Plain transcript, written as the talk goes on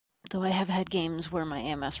Though I have had games where my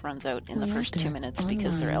AMS runs out in the first 2 minutes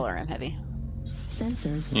because they're LRM heavy.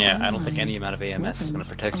 Sensors Yeah, online. I don't think any amount of AMS is going to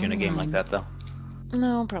protect you in a game like that, though.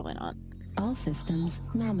 No, probably not. All systems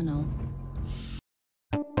nominal.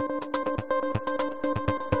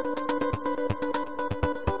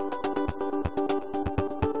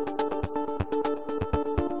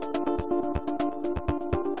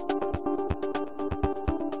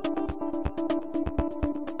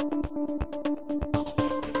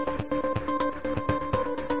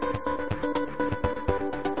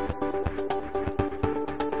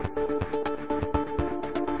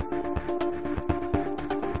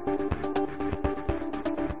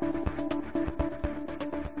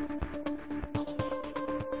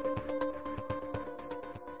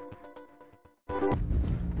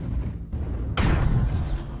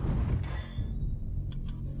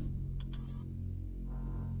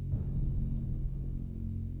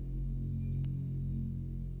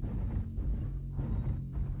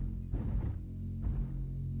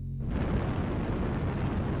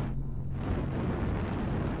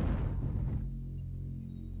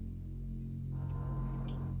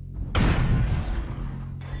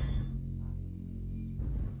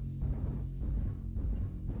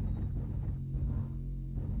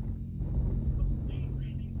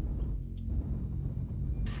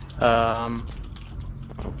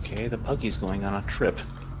 Okay, the Puggy's going on a trip.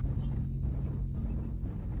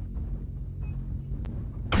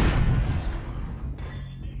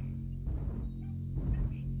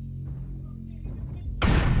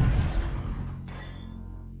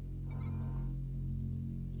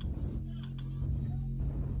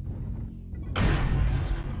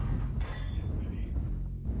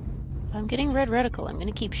 If I'm getting red reticle, I'm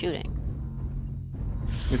gonna keep shooting.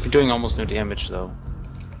 If you're doing almost no damage, though.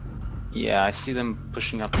 Yeah, I see them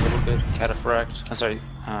pushing up a little bit. Cataphract. I'm sorry,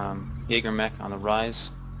 Jaeger mech on the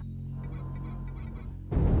rise.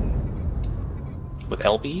 With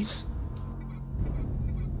LBs?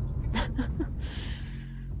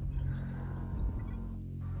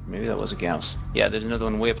 Maybe that was a Gauss. Yeah, there's another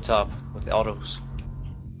one way up top with the autos.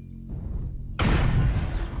 I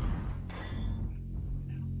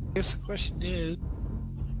guess the question is,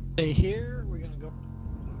 stay here? We're gonna go.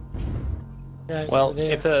 Guys, Well,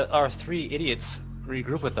 if our three idiots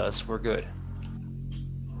regroup with us, we're good.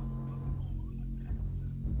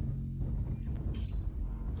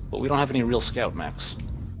 But we don't have any real scout mechs.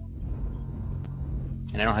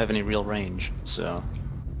 And I don't have any real range, so...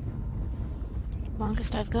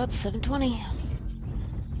 Longest I've got 720.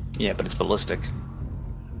 Yeah, but it's ballistic.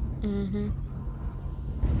 Mm-hmm.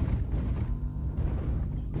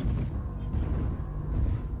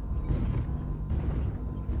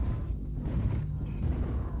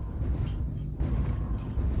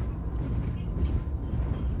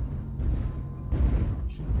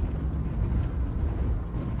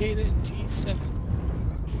 Data in G7.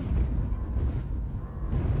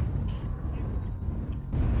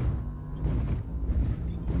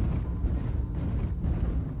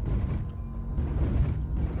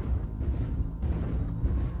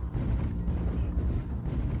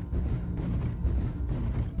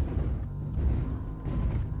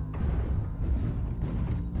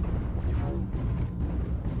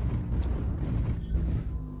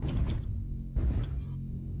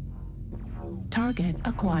 Target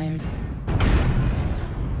acquired.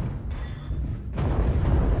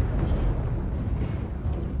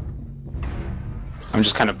 I'm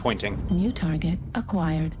just kind of pointing. New target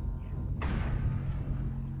acquired.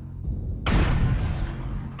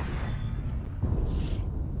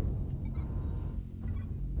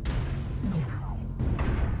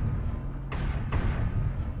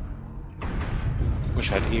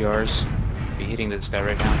 Wish I had ERs. Be hitting this guy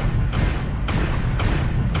right now.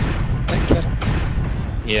 That kettle.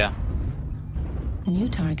 Yeah. New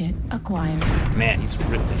target acquired. Man, he's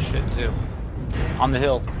ripped as shit too. On the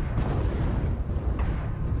hill.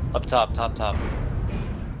 Up top, top, top.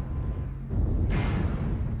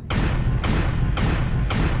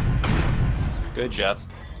 Good job.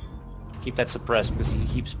 Keep that suppressed because he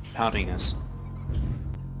keeps pounding us.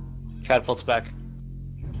 Catapult's back.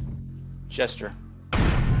 Jester.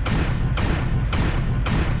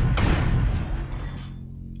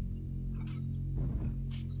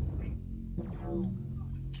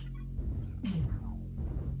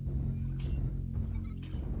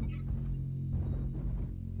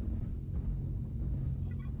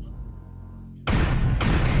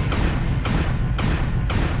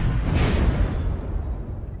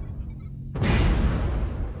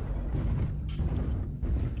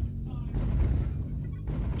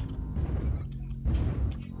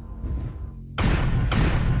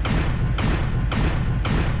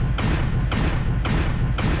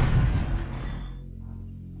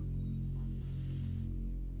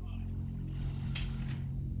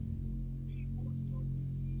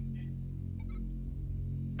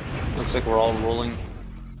 Looks like we're all rolling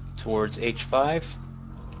towards H5.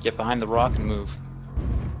 Get behind the rock and move.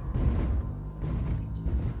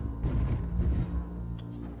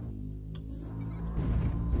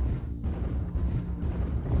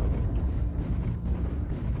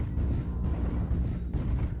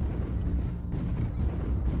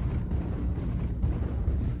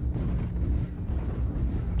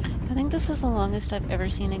 I think this is the longest I've ever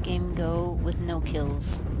seen a game go with no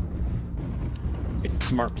kills. It's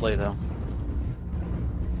smart play though.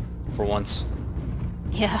 For once.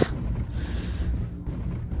 Yeah.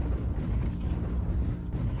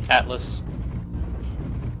 Atlas.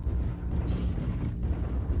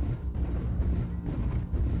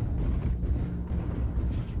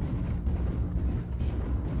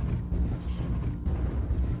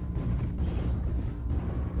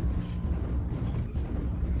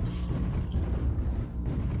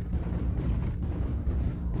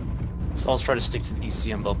 So I'll try to stick to the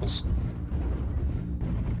ECM bubbles.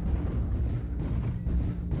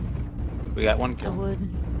 We got one I kill. would.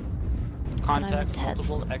 Contacts, I would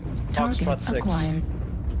multiple, Target Foxtrot 6. acquired.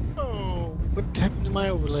 Oh, what happened to my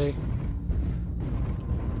overlay?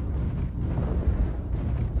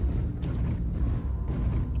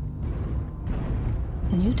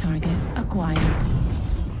 New target acquired.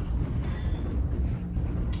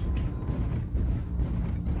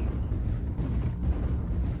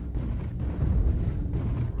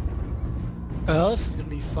 Well, this is gonna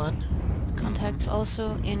be fun. Contacts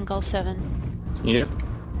also in Gulf 7. Yep.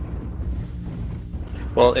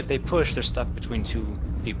 Well, if they push, they're stuck between two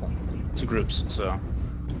people, two groups, so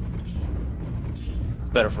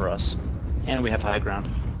better for us. And we have high ground.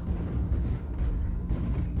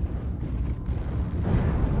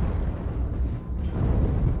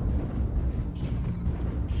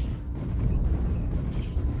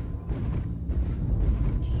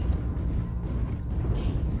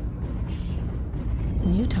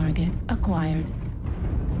 New target acquired.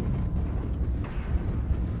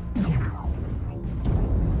 New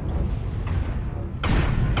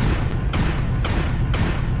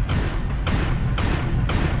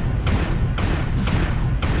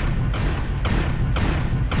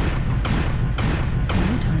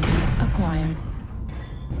target acquired.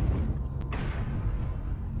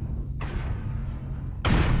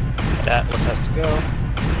 Atlas has to go.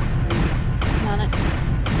 I'm on it.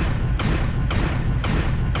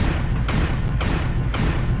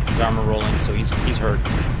 His armor rolling, so he's hurt.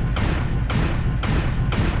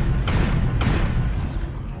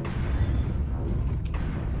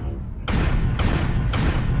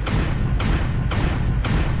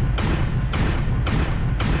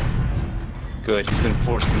 Good, he's been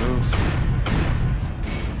forced to move.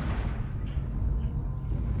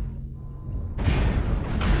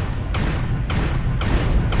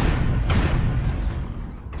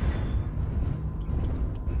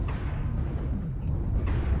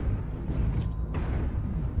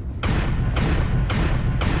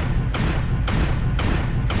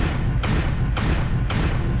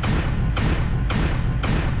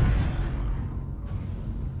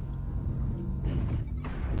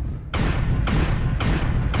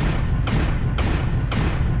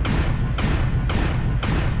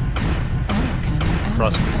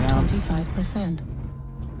 Crossing At down. 25%.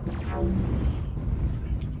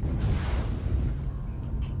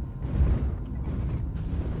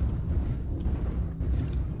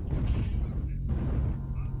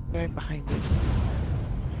 Right behind us.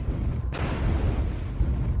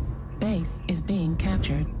 Base is being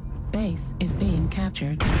captured. Base is being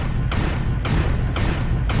captured. Base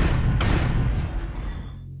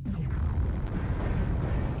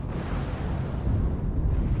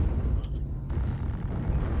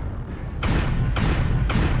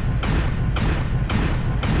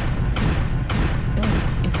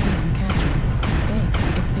is being captured.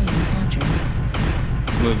 Base is being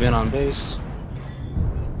captured. Move in on base.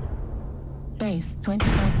 Base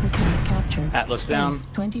 25% captured. Atlas down. Base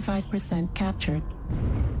 25% captured.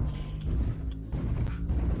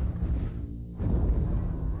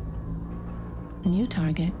 New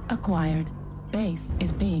target acquired. Base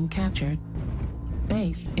is being captured.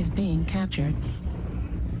 Base is being captured.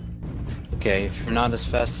 Okay, if you're not as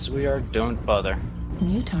fast as we are, don't bother.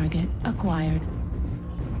 New target acquired.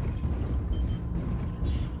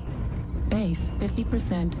 Base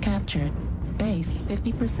 50% captured. Base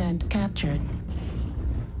 50% captured.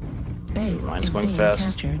 Base Mine's is going being fast.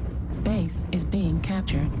 captured. Base is being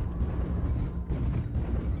captured.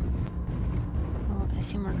 Oh, I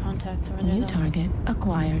see more contacts over there New though. target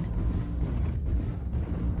acquired.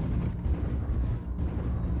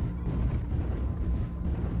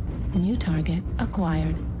 New target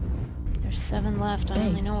acquired. They're There's 7 left. I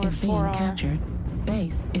only Base know where is 4 being are. captured.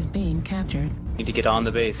 Base is being captured. Need to get on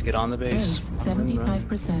the base. Get on the base. Base Run, run, run.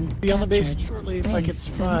 75% Be on the base captured. shortly if I can Base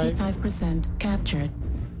survive. 75% captured.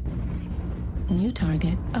 New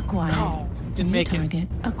target acquired. Oh, didn't New make it. target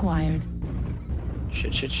acquired.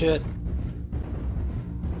 Shit, shit, shit.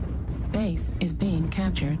 Base is being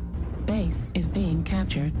captured. Base is being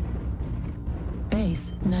captured.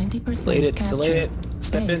 Base 90% Delayed it, captured. delayed it.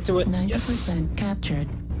 Step Base into it. 90% Yes. captured.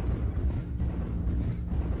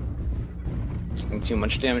 Taking too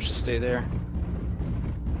much damage to stay there.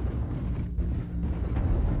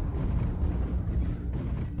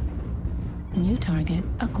 New target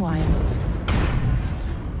acquired.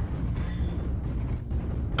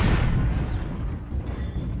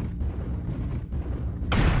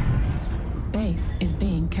 Base is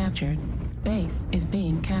being captured. Base is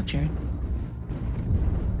being captured.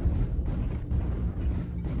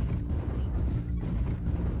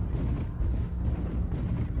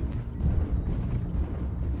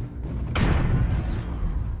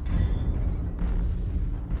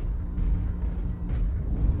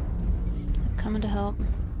 Coming to help.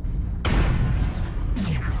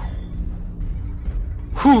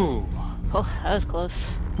 Whew! Oh, that was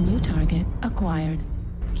close. New target acquired.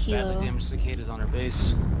 Badly Kilo. damaged cicadas on our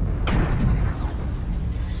base.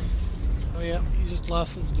 Oh yeah, he just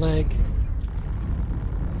lost his leg.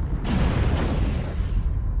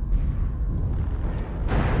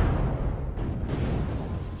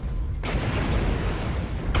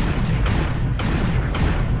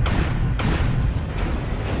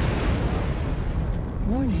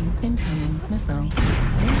 Warning, incoming missile. Warning,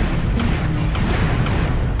 incoming.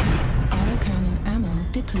 Autocannon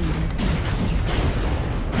ammo depleted.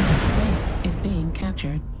 Base is being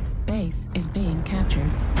captured. Base is being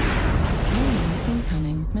captured. Warning,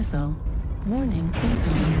 incoming missile. Warning,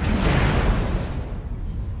 incoming missile.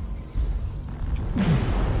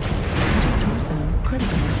 Torso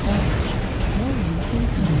critical damage. Warning,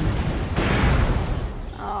 incoming.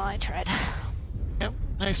 Oh, I tried. Yep,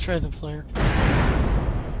 nice try the flare.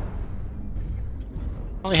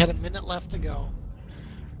 Only had a minute left to go.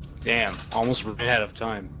 Damn, almost ran out of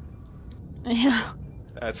time. Yeah.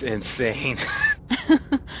 That's insane. I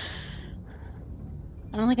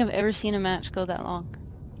don't think I've ever seen a match go that long.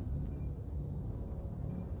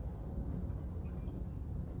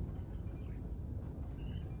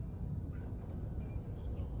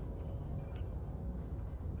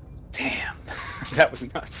 Damn, that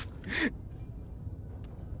was nuts.